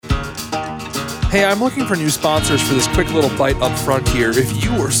Hey, I'm looking for new sponsors for this quick little bite up front here. If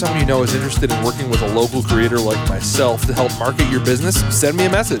you or someone you know is interested in working with a local creator like myself to help market your business, send me a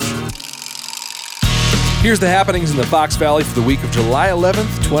message. Here's the happenings in the Fox Valley for the week of July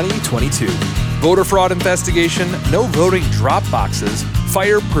 11th, 2022. Voter fraud investigation, no voting drop boxes,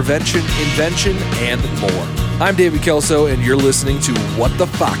 fire prevention, invention, and more. I'm David Kelso, and you're listening to What the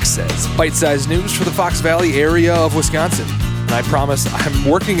Fox Says, bite-sized news for the Fox Valley area of Wisconsin. And I promise I'm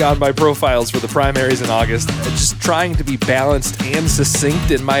working on my profiles for the primaries in August, just trying to be balanced and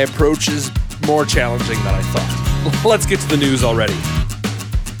succinct, and my approach is more challenging than I thought. Let's get to the news already.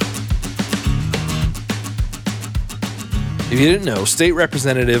 If you didn't know, State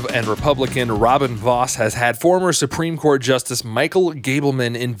Representative and Republican Robin Vos has had former Supreme Court Justice Michael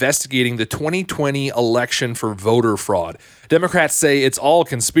Gableman investigating the 2020 election for voter fraud. Democrats say it's all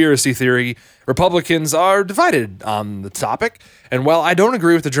conspiracy theory. Republicans are divided on the topic. And while I don't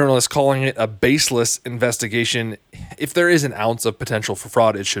agree with the journalist calling it a baseless investigation, if there is an ounce of potential for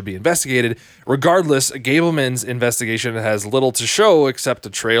fraud, it should be investigated. Regardless, Gableman's investigation has little to show except a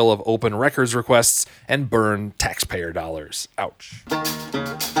trail of open records requests and burned taxpayer dollars. Ouch.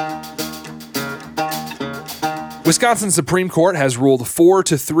 Wisconsin Supreme Court has ruled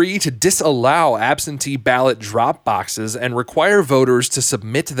 4-3 to disallow absentee ballot drop boxes and require voters to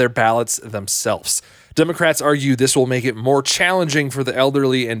submit their ballots themselves. Democrats argue this will make it more challenging for the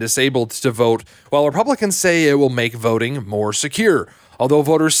elderly and disabled to vote, while Republicans say it will make voting more secure, although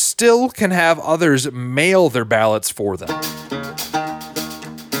voters still can have others mail their ballots for them.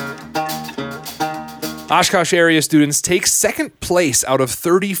 Oshkosh area students take second place out of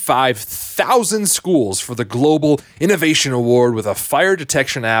 35,000 schools for the Global Innovation Award with a fire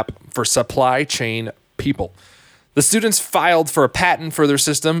detection app for supply chain people. The students filed for a patent for their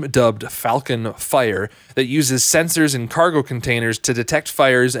system, dubbed Falcon Fire, that uses sensors in cargo containers to detect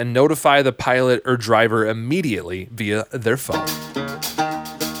fires and notify the pilot or driver immediately via their phone.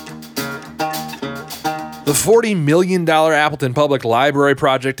 The $40 million Appleton Public Library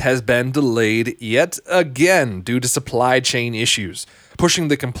project has been delayed yet again due to supply chain issues, pushing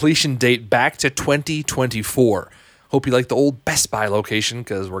the completion date back to 2024. Hope you like the old Best Buy location,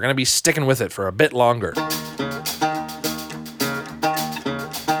 because we're going to be sticking with it for a bit longer.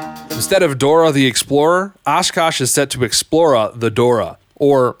 Instead of Dora the Explorer, Oshkosh is set to Explora the Dora,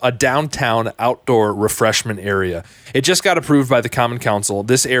 or a downtown outdoor refreshment area. It just got approved by the Common Council.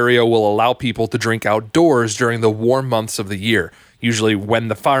 This area will allow people to drink outdoors during the warm months of the year, usually when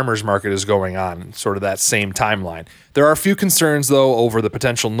the farmers market is going on, sort of that same timeline. There are a few concerns, though, over the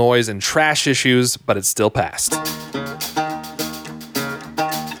potential noise and trash issues, but it's still passed.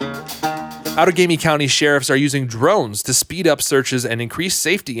 Outagamie County sheriffs are using drones to speed up searches and increase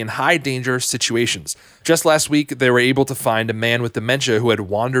safety in high-danger situations. Just last week, they were able to find a man with dementia who had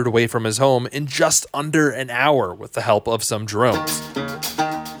wandered away from his home in just under an hour with the help of some drones.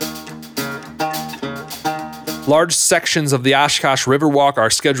 Large sections of the Oshkosh Riverwalk are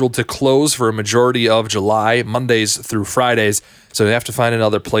scheduled to close for a majority of July, Mondays through Fridays, so you have to find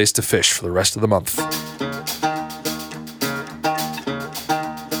another place to fish for the rest of the month.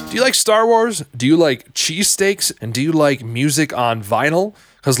 Do you like Star Wars? Do you like cheesesteaks? And do you like music on vinyl?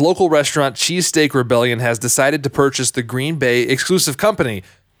 Because local restaurant Cheesesteak Rebellion has decided to purchase the Green Bay exclusive company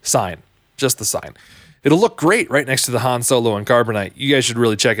sign. Just the sign. It'll look great right next to the Han Solo and Carbonite. You guys should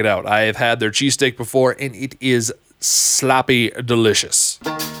really check it out. I have had their cheesesteak before, and it is sloppy delicious.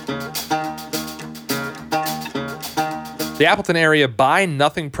 The Appleton area Buy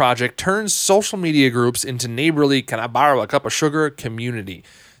Nothing project turns social media groups into neighborly, can I borrow a cup of sugar community.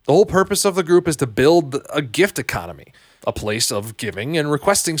 The whole purpose of the group is to build a gift economy, a place of giving and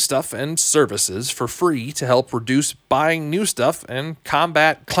requesting stuff and services for free to help reduce buying new stuff and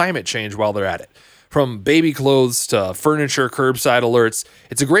combat climate change while they're at it. From baby clothes to furniture curbside alerts,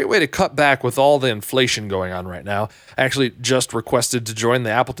 it's a great way to cut back with all the inflation going on right now. I actually just requested to join the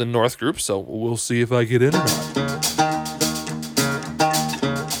Appleton North group, so we'll see if I get in or not.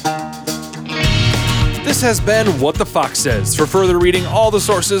 This has been What the Fox Says. For further reading, all the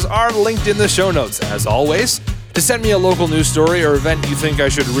sources are linked in the show notes. As always, to send me a local news story or event you think I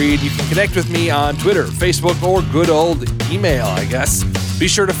should read, you can connect with me on Twitter, Facebook, or good old email, I guess. Be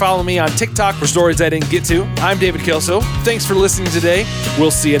sure to follow me on TikTok for stories I didn't get to. I'm David Kelso. Thanks for listening today. We'll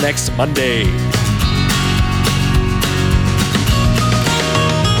see you next Monday.